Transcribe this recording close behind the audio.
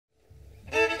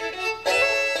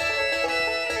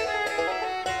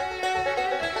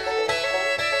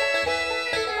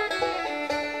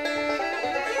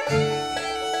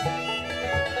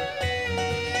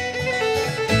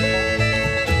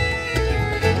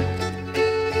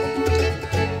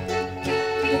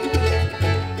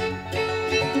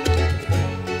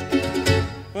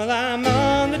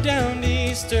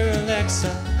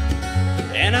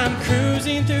and I'm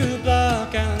cruising through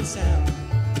Block Island Sound.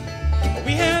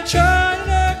 We have charted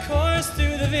our course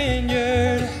through the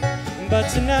vineyard, but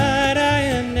tonight I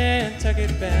am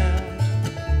Nantucket bound.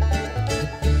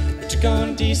 Took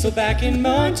on diesel back in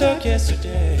Montauk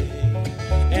yesterday,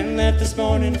 and left this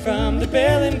morning from the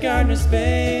Bell in Gardner's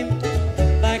Bay.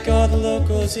 Like all the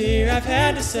locals here, I've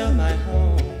had to sell my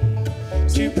home.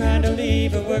 Too proud to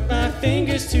leave or work my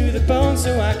fingers to the bone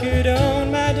so I could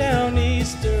own my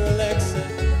Downeaster Alexa.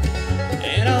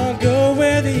 And I'll go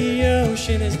where the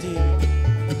ocean is deep.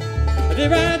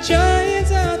 There are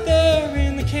giants out there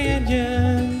in the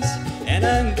canyons, and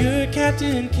a good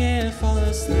captain can't fall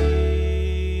asleep.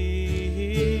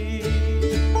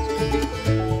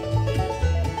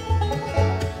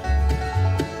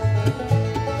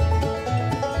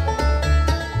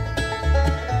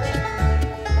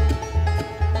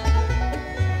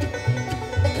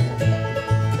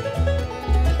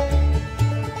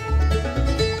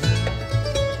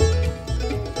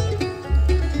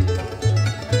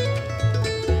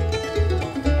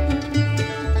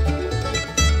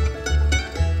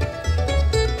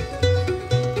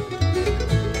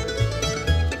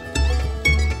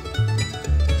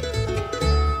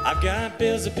 Got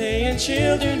bills to pay and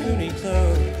children who need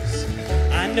clothes.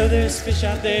 I know there's fish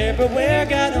out there, but where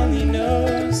God only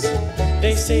knows.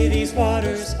 They say these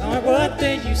waters aren't what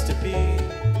they used to be,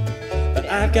 but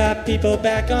I've got people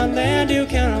back on land who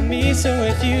count on me. So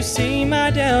if you see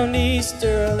my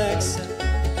Downeaster Alexa,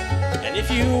 and if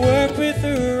you work with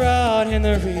the rod and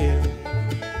the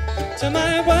reel, tell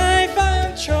my wife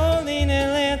I'm trolling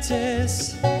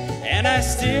Atlantis, and I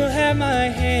still have my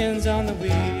hands on the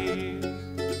wheel.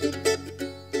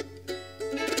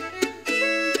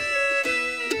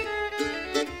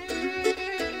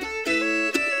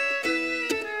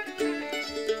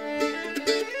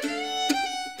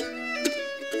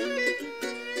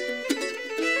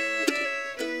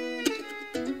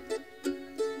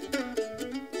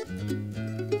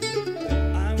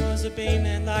 A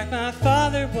bayman like my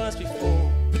father was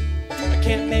before. I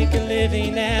can't make a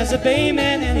living as a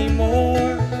bayman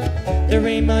anymore. There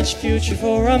ain't much future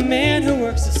for a man who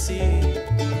works the sea,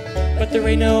 but there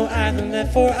ain't no island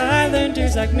left for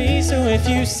islanders like me. So if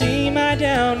you see my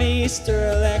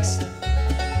Downeaster Alexa,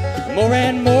 more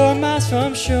and more miles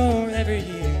from shore every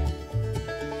year,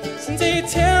 since they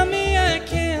tell me I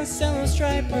can't sell no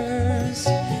stripers,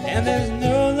 and there's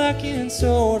no luck in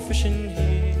sword fishing here.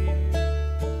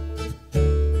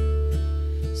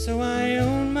 So I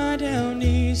own my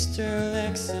Downeaster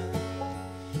Alexa,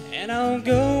 and I'll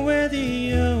go where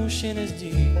the ocean is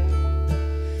deep.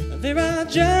 There are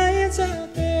giants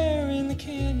out there in the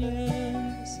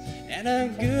canyons, and a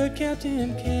good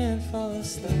captain can't fall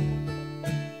asleep.